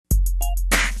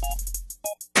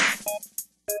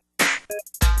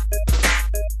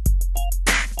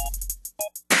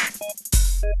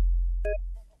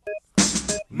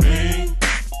Me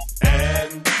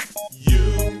and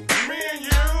you,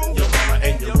 your mama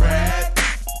and your rat,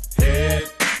 head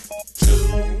to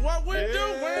What we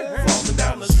doing? Walking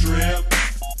down the strip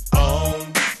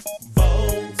on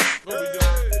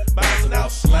Vogues, bouncing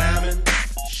out slamming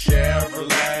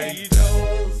Chevrolet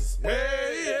doors.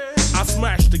 I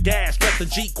smash the gas, let the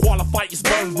G qualifiers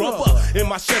burn rubber. In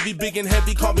my Chevy, big and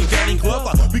heavy, call me Danny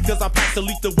Glover. Because I pack the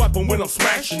lethal weapon when I'm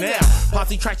smashing out.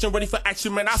 Posse traction ready for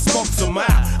action, man, I smoke some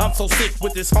out. I'm so sick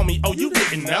with this homie, oh, you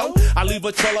didn't know? I leave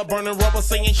a trailer burning rubber,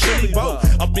 singing Chili Bow.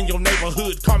 Up in your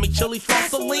neighborhood, call me Chili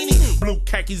Fossolini. Blue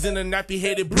khakis in a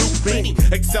nappy-headed blue beanie.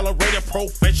 Accelerator,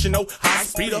 professional, high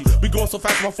speeder. We going so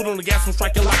fast, my foot on the gas, I'm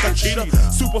striking like a cheetah.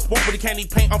 Super sport with the candy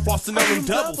paint, I'm flossing on them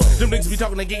doubles. Them niggas be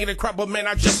talking and gigging and crap, but man,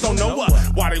 I just don't know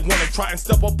why they wanna try and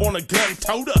step up on a gun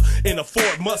toter in a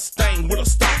Ford Mustang with a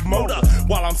stock motor,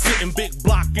 while I'm sitting big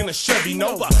block in a Chevy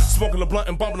Nova, smoking a blunt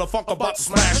and bumping the funk about to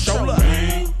smash shoulder.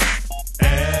 Me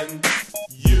and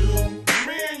you,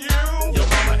 your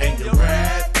mama and your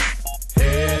rat,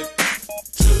 head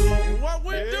to What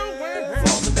we doing?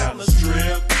 walking down the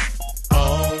strip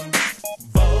on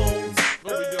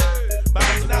Vogues,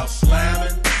 bouncing out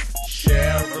slamming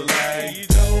Chevrolet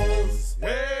doors.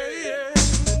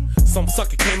 Some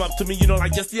sucker came up to me, you know,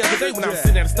 like just the other day when I was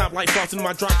sitting at a stoplight flossing in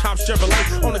my drop top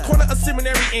Chevrolet on the corner of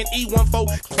Seminary and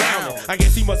E14 clowning. I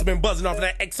guess he must have been buzzing off of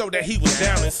that XO that he was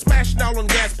down and smashing all on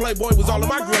gas. Playboy was all in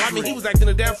my grill. I mean, he was acting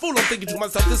a damn fool. I'm thinking to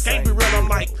myself, this can't be real. I'm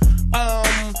like,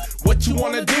 what you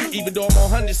wanna do? Even though I'm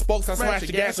on 100 spokes, I smash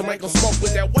the gas and make them smoke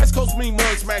with that West Coast mean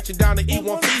mug smashing down the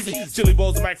E1 Feezy. Chili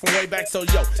Bowls are back from way back, so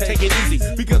yo, take it easy.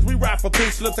 Because we ride for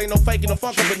pink slips, ain't no faking the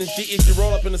fuck up in this shit. If you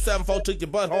roll up in the 7-4, took your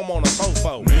butt home on a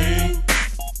fofo. Me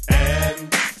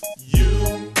and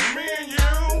you,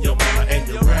 your mama and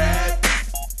your rat,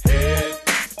 head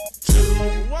to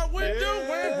What we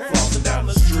doing? walking down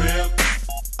the strip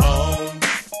on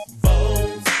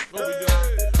Vogues,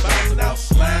 bouncing out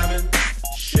slamming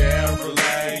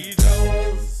Chevrolet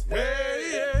doors.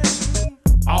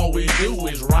 All we do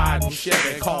is ride in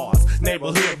Chevy cars.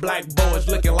 Neighborhood black boys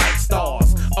looking like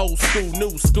stars. Old school,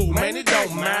 new school, man, it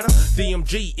don't matter.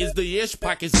 DMG is the ish,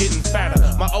 pockets getting fatter.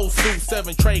 My old school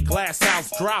 7-tray glass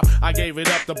house drop. I gave it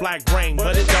up to black brain,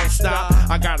 but it don't stop.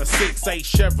 I got a 6'8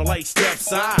 Chevrolet step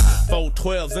side.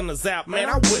 412s in the zap, man,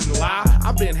 I wouldn't lie.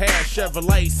 I been had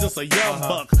Chevrolet since a young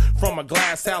buck. From a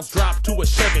glass house drop to a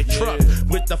Chevy truck.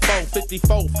 With the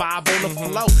 454 5 on the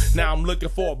floor. Now I'm looking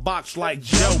for a box like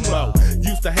Joe Mo.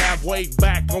 Used to have way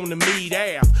back on the Meade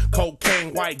Ave.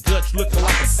 Cocaine, white guts looking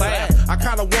like a salve. I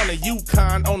kinda want a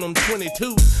Yukon on them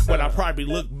 22s, but I probably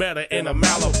look better in a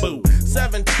Malibu.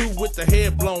 7'2" with the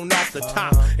head blown off the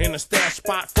top. In a stash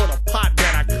spot for the pot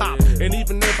that I cop. And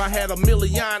even if I had $1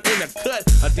 million in a cut,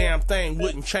 a damn thing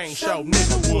wouldn't change, so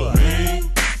nigga would. Me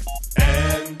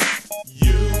and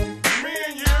you,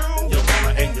 your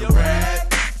mama and your rat,